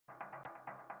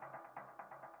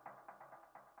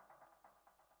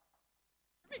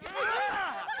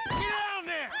down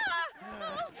there!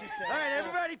 Alright,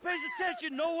 everybody pays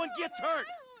attention. No one gets hurt.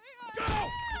 Go!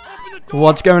 Open the door!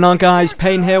 What's going on, guys?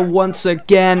 Payne here once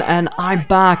again, and I'm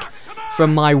back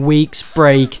from my week's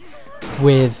break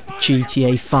with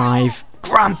GTA 5.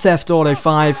 Grand Theft Auto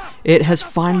 5. It has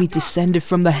finally descended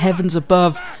from the heavens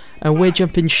above, and we're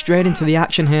jumping straight into the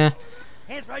action here.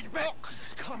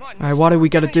 Alright, what do we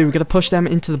gotta do? We gotta push them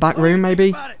into the back room,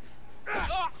 maybe? Come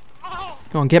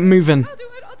on, get moving. I'll do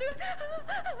it.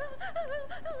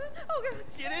 Oh, God.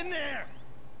 Get in there!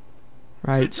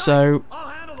 Right, so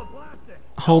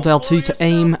hold L2 to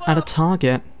aim at a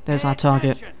target. There's our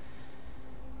target.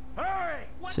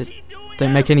 So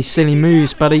don't make any silly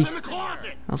moves, buddy,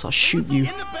 else I'll shoot you.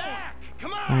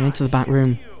 Right, into the back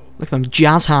room. Look at them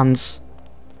jazz hands.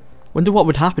 Wonder what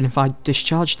would happen if I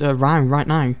discharged a round right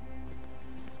now.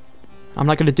 I'm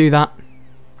not going to do that.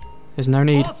 There's no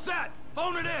need.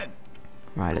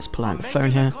 Right, let's pull out the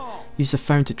phone here. Use the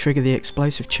phone to trigger the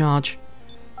explosive charge.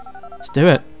 Let's do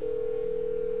it.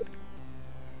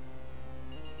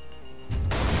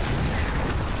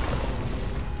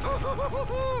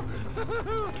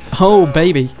 Oh,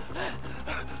 baby.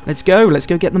 Let's go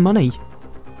get the money.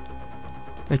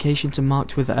 Locations are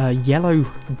marked with a yellow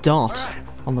dot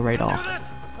on the radar.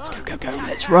 Let's go.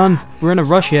 Let's run. We're in a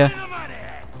rush here.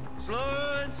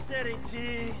 Slow and steady,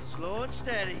 T. Slow and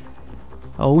steady.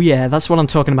 Oh yeah, that's what I'm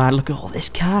talking about. Look at all this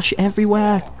cash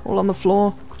everywhere. All on the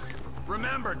floor.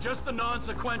 Remember, just the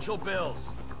non-sequential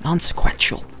bills.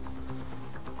 Non-sequential.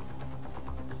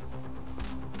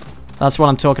 That's what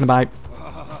I'm talking about.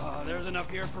 There's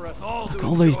enough here for us all. Look at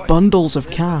all those bundles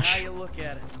of cash.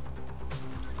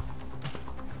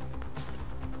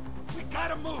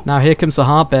 Now here comes the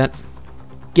hard bit.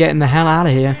 Getting the hell out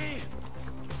of here.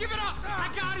 Give it up!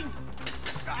 I got him!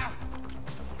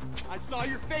 I saw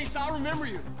your face. I'll remember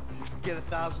you. Get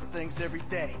 1,000 things every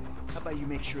day. How about you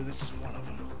make sure this is one of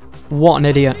them? What an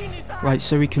idiot. Right,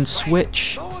 so we can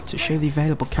switch to show the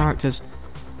available characters.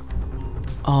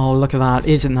 Oh, look at that.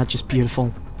 Isn't that just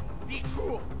beautiful?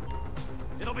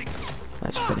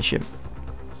 Let's finish him.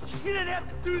 You didn't have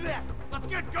to do that. Let's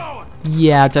get going.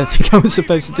 Yeah, I don't think I was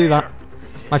supposed to do that.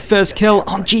 My first kill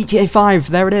on GTA 5.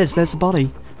 There it is. There's the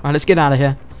body. Right, let's get out of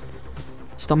here.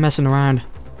 Stop messing around.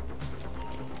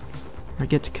 I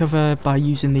get to cover by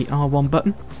using the R1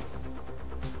 button.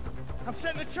 I'm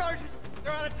setting the charges.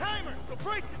 They're on a timer, so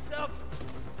brace yourselves.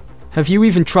 Have you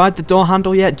even tried the door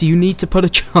handle yet? Do you need to put a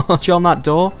charge on that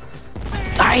door?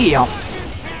 Damn!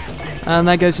 And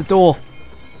there goes the door.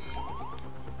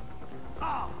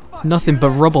 Nothing but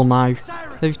rubble now.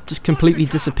 They've just completely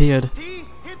disappeared.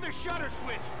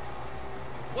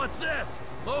 What's this?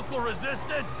 Local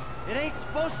resistance? It ain't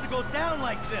supposed to go down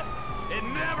like this. It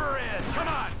never is. Come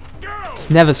on, go! It's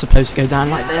never supposed to go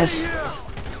down like this.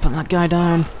 Put that guy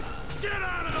down. Get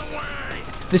out of the way!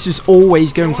 This was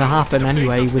always going to happen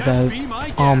anyway with a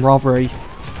armed robbery.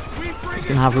 It's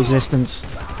going to have resistance.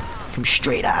 Come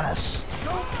straight at us.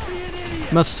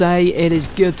 Must say, it is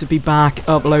good to be back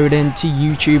uploading to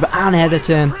YouTube and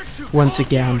editing once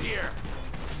again.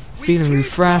 Feeling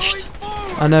refreshed.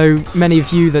 I know many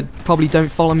of you that probably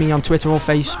don't follow me on Twitter or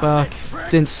Facebook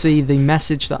didn't see the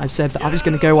message that I said that I was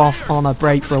going to go off on a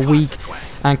break for a week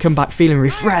and come back feeling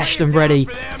refreshed and ready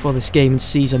for this game and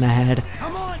season ahead.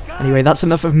 Anyway, that's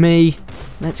enough of me.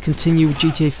 Let's continue with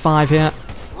GTA 5 here.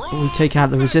 We take out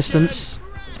the resistance.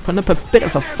 It's putting up a bit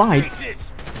of a fight.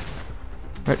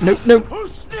 Right, nope.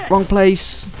 Wrong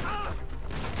place.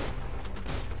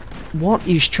 What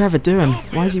is Trevor doing?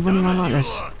 Why is he running around like this?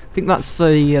 I think that's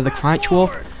the crouch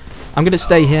walk. I'm going to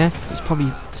stay here. It's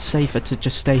probably safer to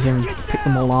just stay here and pick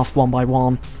them all off one by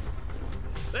one.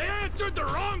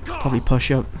 Probably push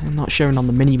up. They're not showing on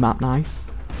the mini-map now.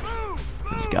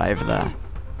 This guy over there.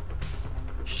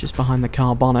 He's just behind the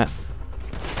car bonnet.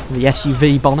 The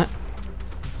SUV bonnet.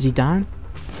 Is he down?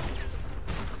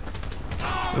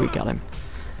 We got him.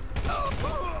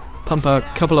 Pump a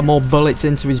couple of more bullets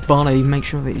into his body, make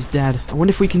sure that he's dead. I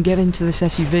wonder if we can get into this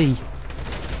SUV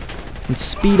and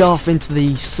speed off into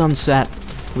the sunset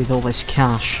with all this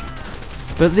cash.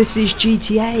 But this is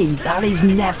GTA, that is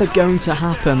never going to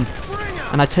happen.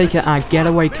 And I take it our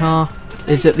getaway car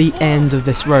is at the end of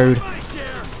this road.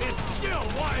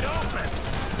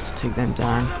 Let's take them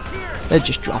down. They're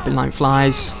just dropping like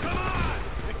flies.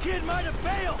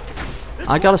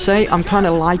 I gotta say, I'm kind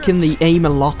of liking the aim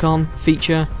and lock on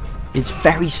feature. It's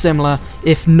very similar,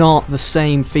 if not the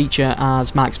same feature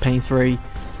as Max Payne 3.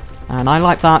 And I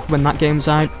like that when that game's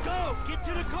out.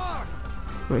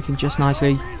 Working just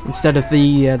nicely. Instead of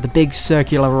the big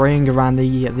circular ring around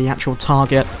the actual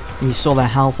target, and you saw their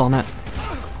health on it.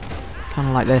 Kind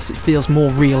of like this, it feels more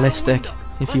realistic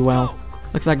if you will.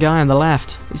 Look at that guy on the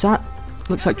left. Is that...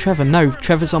 looks like Trevor. No,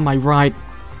 Trevor's on my right.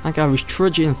 That guy was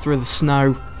trudging through the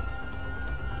snow.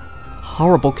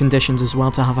 Horrible conditions as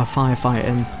well to have a firefight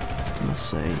in. Let's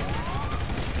see.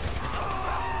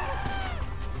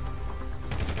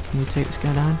 Can we take this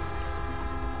guy down?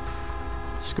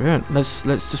 Screw it. Let's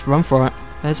just run for it.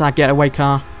 There's our getaway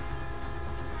car.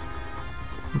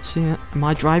 Let's see it. Am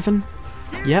I driving?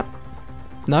 Yep.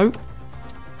 No.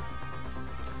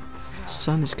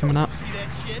 Sun is coming up. See that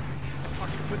shit?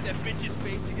 Fucking put that bitch's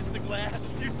face against the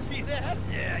glass. Did you see that?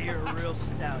 Yeah, you're a real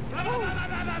stout.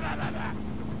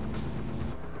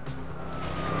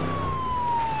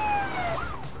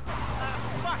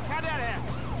 Fuck, how'd that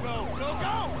happen? Go, go,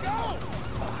 go, go!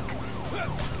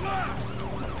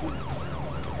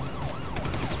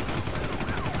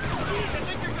 Jeez, I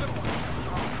think you're gonna...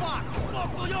 Oh, fuck!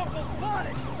 Local yokel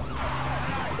spotted!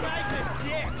 Guy's a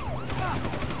dick!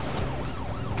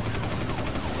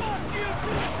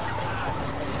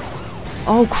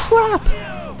 Oh crap!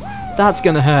 That's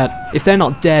gonna hurt. If they're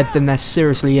not dead, then they're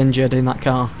seriously injured in that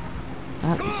car.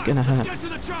 That is gonna hurt.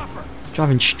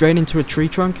 Driving straight into a tree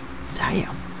trunk?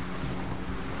 Damn.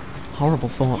 Horrible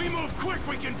thought.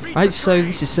 Right, so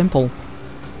this is simple.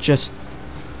 Just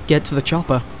get to the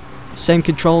chopper. Same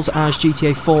controls as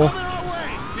GTA 4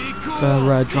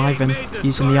 for driving,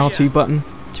 using the R2 button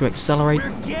to accelerate.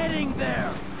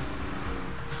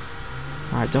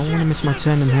 Alright, don't want to miss my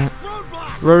turn in here.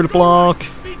 Roadblock!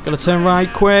 Gotta turn right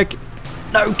quick!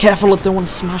 No, careful, I don't want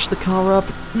to smash the car up.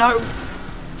 No!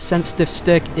 Sensitive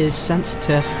stick is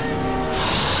sensitive.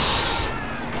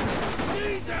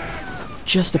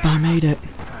 Just about made it.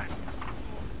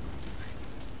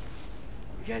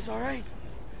 You guys alright?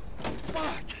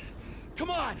 Fuck! Come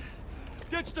on!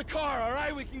 Ditch the car,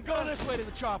 alright? We can go this way to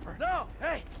the chopper. No!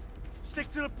 Hey!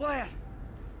 Stick to the plan!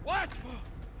 What?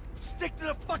 Stick to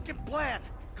the fucking plan!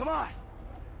 Come on!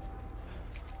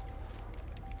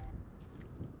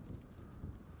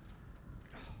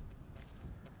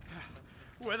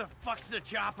 Where the fuck's the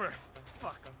chopper?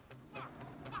 Fuck. I'm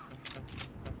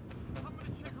gonna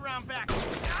check around back.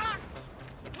 Ah!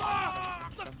 Ah!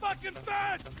 The fucking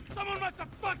fence! Someone must have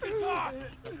fucking talked!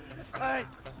 Alright,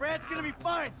 Brad's gonna be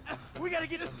fine. We gotta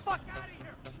get the fuck out of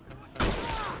here.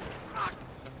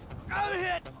 I'm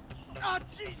hit. Oh,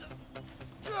 Jesus.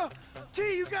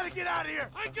 T, you gotta get out of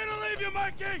here. I'm gonna leave you,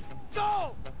 Mikey!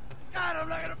 Go! God, I'm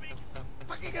not gonna be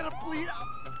fucking gonna bleed out.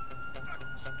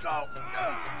 Go!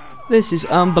 This is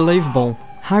unbelievable.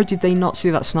 How did they not see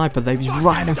that sniper? They was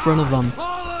right in front of them.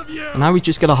 All of you! And now we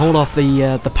just gotta hold off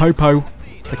the popo,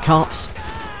 the cops.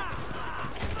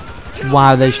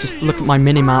 Wow, they just look at my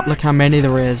mini-map. Look how many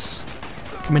there is.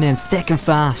 Coming in thick and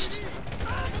fast.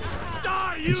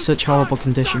 In such horrible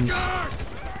conditions.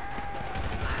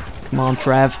 Come on,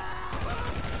 Trev.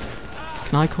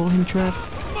 Can I call him Trev?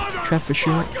 Trev for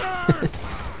short.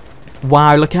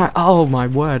 Wow, look at... oh my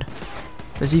word.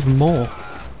 There's even more.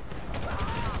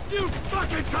 You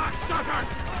fucking cocksucker!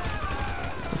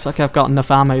 Looks like I've got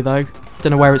enough ammo though.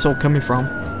 Don't know where it's all coming from.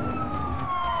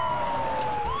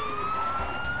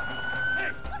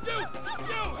 Hey, you!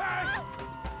 Hey!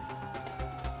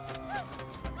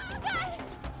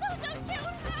 Don't shoot!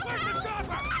 Where's the chopper?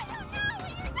 I don't know what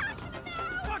you're talking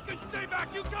about! Fucking stay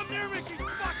back! You come near me, she's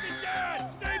fucking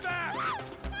dead! Stay back! God,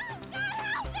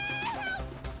 help me!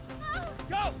 Help!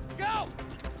 Go! Go!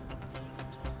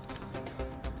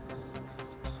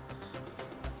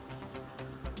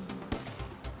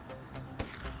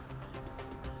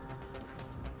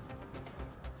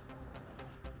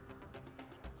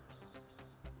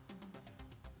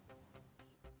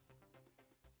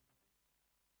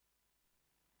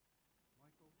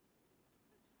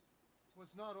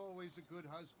 Was not always a good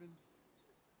husband,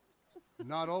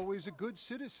 not always a good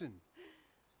citizen.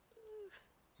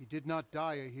 He did not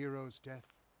die a hero's death,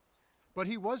 but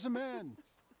he was a man.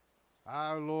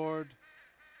 Our Lord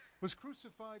was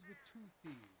crucified with 2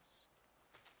 thieves,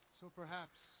 so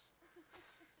perhaps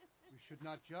we should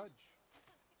not judge.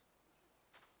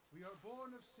 We are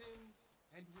born of sin,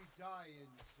 and we die in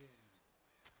sin.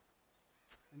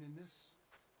 And in this,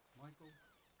 Michael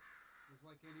is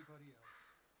like anybody else.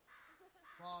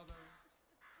 Father,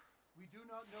 we do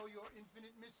not know your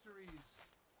infinite mysteries,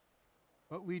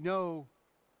 but we know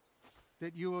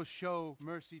that you will show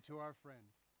mercy to our friend.